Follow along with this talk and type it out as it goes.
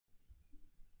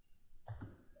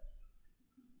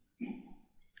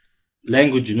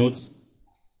language notes,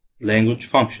 language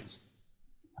functions.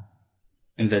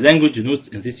 In the language notes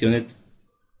in this unit,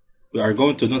 we are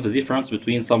going to know the difference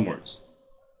between some words.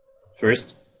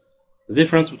 First, the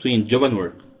difference between job and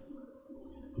work.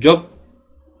 Job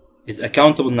is a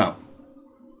countable noun.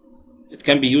 It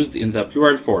can be used in the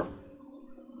plural form.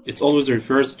 It always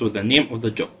refers to the name of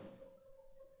the job.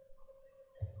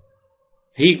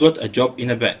 He got a job in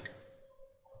a bank.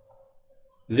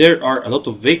 There are a lot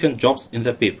of vacant jobs in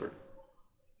the paper.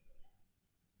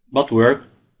 But work,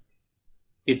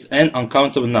 it's an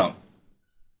uncountable noun,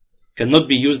 cannot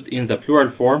be used in the plural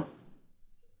form,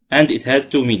 and it has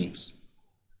two meanings.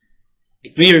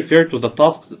 It may refer to the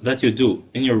tasks that you do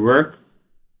in your work,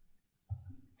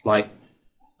 like,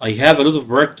 I have a lot of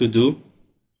work to do,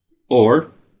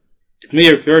 or it may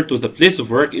refer to the place of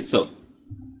work itself.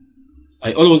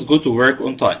 I always go to work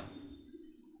on time.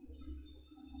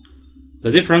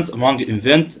 The difference among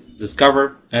invent,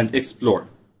 discover, and explore.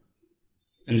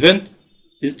 Invent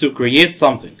is to create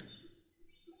something.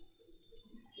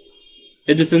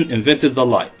 Edison invented the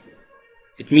light.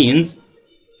 It means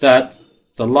that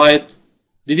the light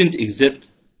didn't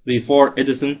exist before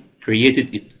Edison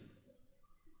created it.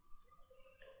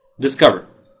 Discover,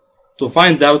 to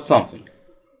find out something.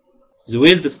 The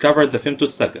whale discovered the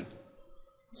femtosecond.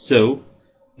 So,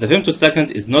 the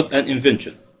femtosecond is not an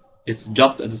invention, it's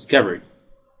just a discovery.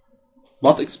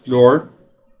 But explore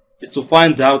is to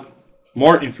find out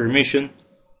more information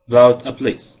about a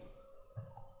place.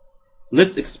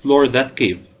 Let's explore that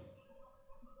cave.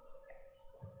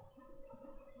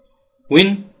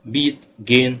 Win, beat,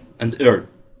 gain, and earn.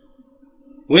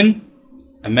 Win,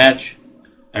 a match,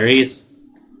 a race,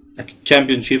 a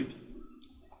championship.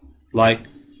 Like,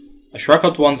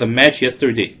 Ashrakat won the match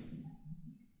yesterday.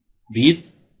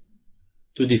 Beat,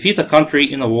 to defeat a country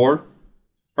in a war,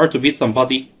 or to beat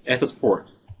somebody at a sport.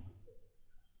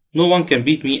 No one can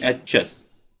beat me at chess.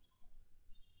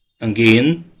 And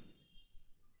gain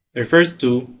refers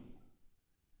to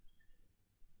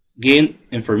gain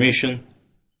information,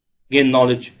 gain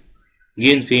knowledge,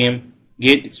 gain fame,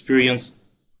 gain experience.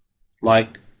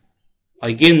 Like,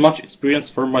 I gain much experience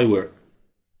from my work.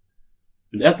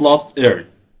 And at last, earn.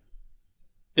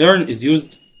 Earn is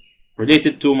used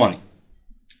related to money.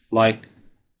 Like,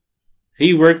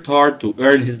 he worked hard to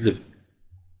earn his living.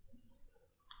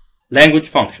 Language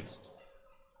functions.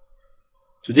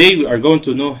 Today we are going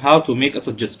to know how to make a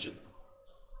suggestion.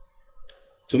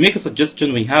 To make a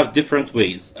suggestion we have different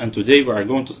ways, and today we are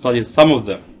going to study some of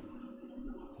them.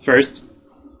 First,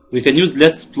 we can use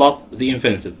let's plus the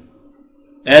infinitive,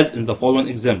 as in the following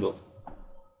example.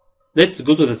 Let's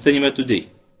go to the cinema today.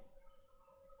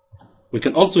 We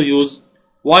can also use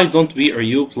why don't we or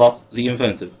you plus the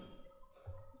infinitive.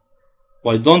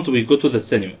 Why don't we go to the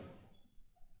cinema?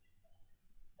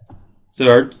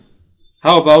 Third,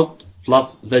 how about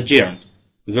plus the gerund,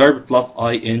 verb plus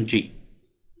ing,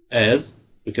 as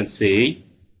we can say,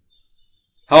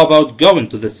 how about going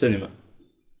to the cinema?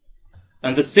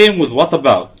 And the same with what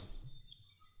about?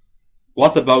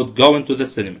 What about going to the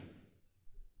cinema?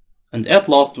 And at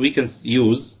last we can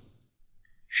use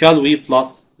shall we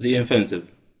plus the infinitive.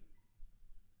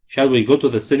 Shall we go to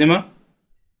the cinema?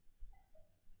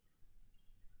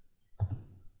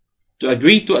 To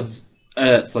agree to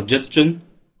a suggestion,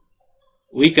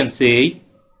 we can say,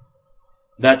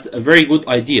 that's a very good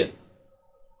idea.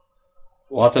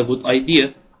 What a good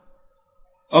idea.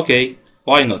 Okay,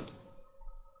 why not?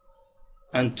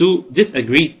 And to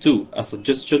disagree to a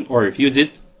suggestion or refuse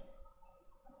it,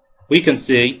 we can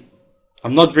say,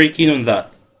 I'm not very keen on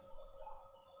that.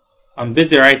 I'm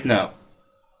busy right now.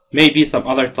 Maybe some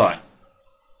other time.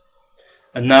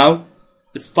 And now,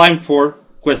 it's time for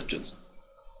questions.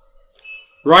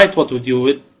 Write what you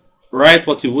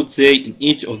would say in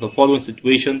each of the following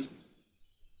situations.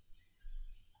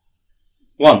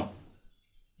 1.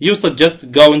 You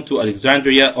suggest going to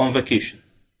Alexandria on vacation.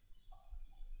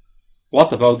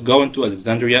 What about going to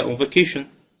Alexandria on vacation?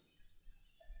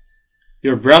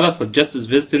 Your brother suggests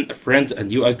visiting a friend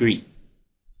and you agree.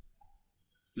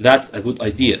 That's a good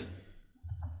idea.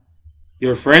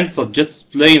 Your friend suggests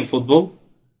playing football.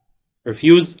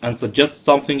 Refuse and suggest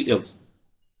something else.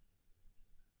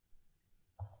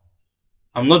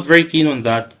 I'm not very keen on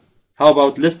that. How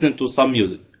about listening to some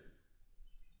music?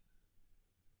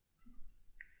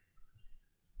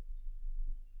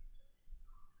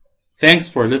 Thanks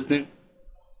for listening.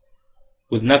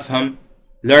 With Nafham,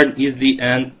 learn easily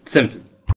and simply.